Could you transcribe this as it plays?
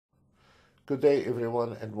Good day,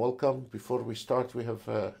 everyone, and welcome. Before we start, we have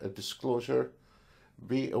a disclosure.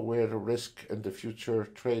 Be aware of risk in the future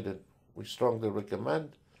trading. We strongly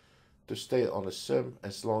recommend to stay on a sim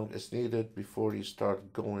as long as needed before you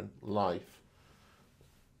start going live.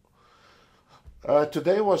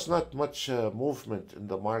 Today was not much movement in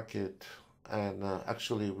the market, and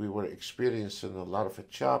actually we were experiencing a lot of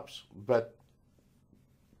chops, but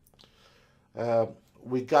uh,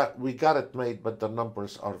 we got it made, but the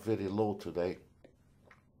numbers are very low today.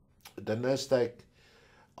 The Nasdaq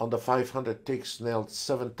on the 500 ticks nailed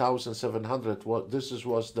 7,700.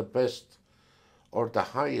 Was the best or the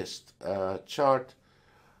highest chart,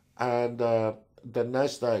 and the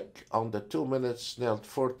Nasdaq on the 2 minutes nailed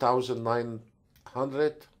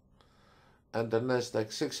 4,900, and the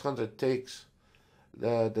Nasdaq 600 ticks.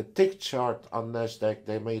 The tick chart on Nasdaq,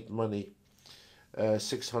 they made money.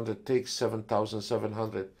 600 ticks,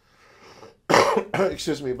 7,700.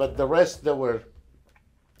 Excuse me, but the rest, they were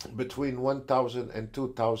between 1,000 and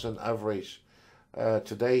 2,000 average.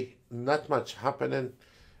 Today, not much happening.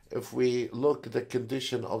 If we look at the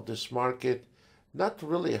condition of this market, not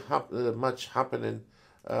really much happening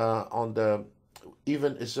on the,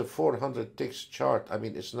 even it's a 400 ticks chart. I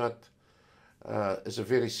mean, it's not, it's a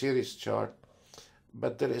very serious chart,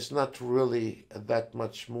 but there is not really that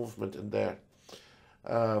much movement in there.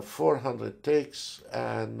 400 ticks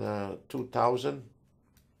and 2,000.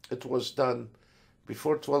 It was done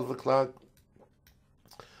before 12 o'clock.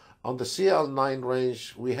 On the CL9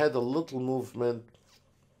 range, we had a little movement,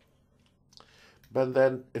 but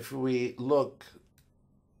then if we look,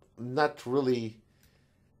 not really.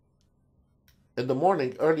 In the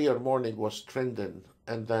morning, earlier morning was trending,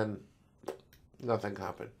 and then nothing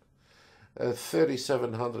happened.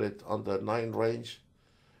 3,700 on the 9 range.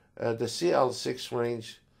 The CL6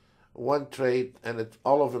 range, one trade, and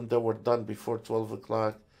all of them that were done before 12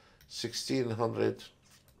 o'clock, 1,600.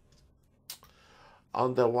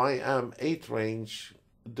 On the YM8 range,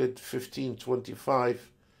 did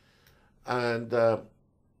 1,525, and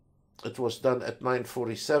it was done at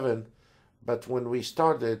 947. But when we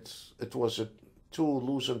started, it was a 2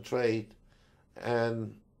 losing trade,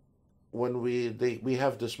 and when we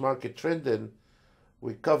have this market trending,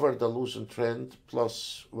 we cover the losing trend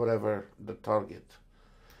plus whatever the target.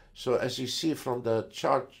 So as you see from the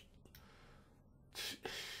chart,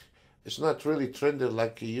 it's not really trending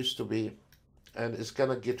like it used to be, and it's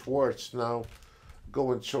gonna get worse now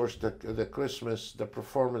going towards the Christmas. The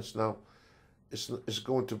performance now is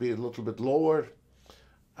going to be a little bit lower,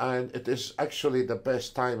 and it is actually the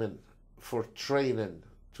best timing for training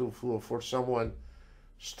for someone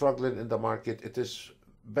struggling in the market. It is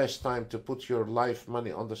best time to put your life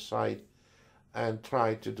money on the side and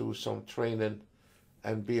try to do some training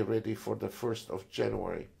and be ready for the 1st of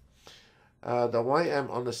January. The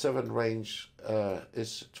YM on the 7 range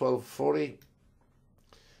is 1240.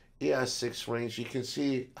 ES6 range, you can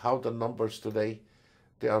see how the numbers today,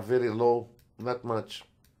 they are very low, not much.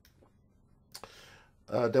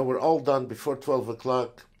 They were all done before 12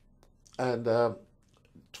 o'clock, and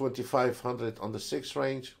 2,500 on the 6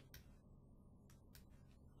 range.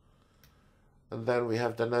 And then we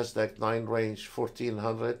have the Nasdaq 9 range,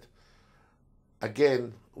 1,400.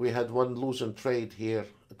 Again, we had one losing trade here.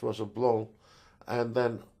 It was a blow. And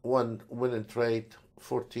then one winning trade,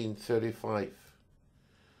 1,435.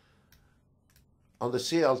 On the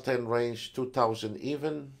CL10 range, 2,000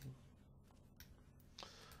 even.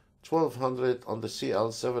 1,200 on the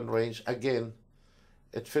CL7 range. Again,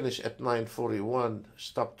 it finished at 941,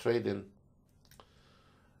 stopped trading.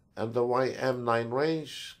 And the YM9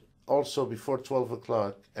 range, also before 12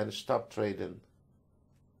 o'clock, and stopped trading.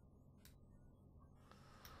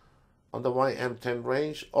 On the YM10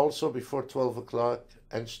 range, also before 12 o'clock,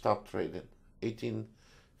 and stopped trading,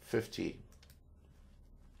 1850.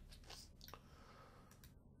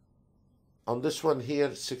 On this one here,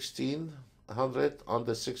 1,600 on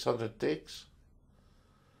the 600 ticks,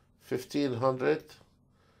 1,500.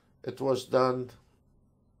 It was done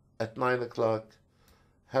at 9 o'clock,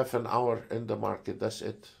 half an hour in the market, that's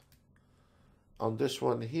it. On this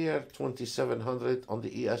one here, 2,700 on the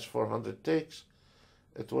ES400 ticks,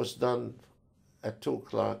 it was done at 2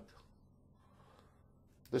 o'clock.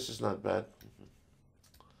 This is not bad.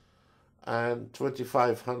 And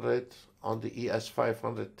 2,500 on the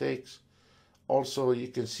ES500 ticks. Also, you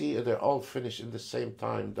can see they're all finished in the same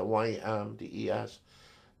time. The YM, the ES,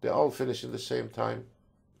 they all finish in the same time.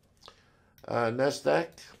 Nasdaq,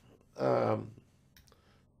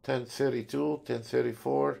 1032,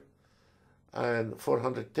 1034, and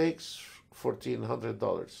 400 ticks,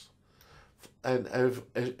 $1,400. And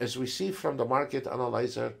as we see from the market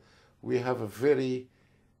analyzer, we have a very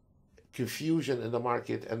confusion in the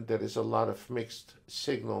market, and there is a lot of mixed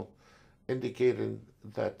signal indicating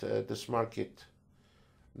that this market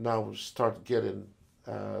now start getting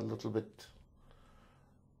a little bit.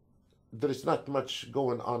 There is not much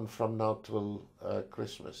going on from now till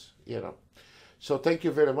Christmas, you know. So thank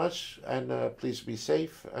you very much, and please be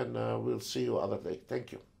safe, and we'll see you other day.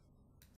 Thank you.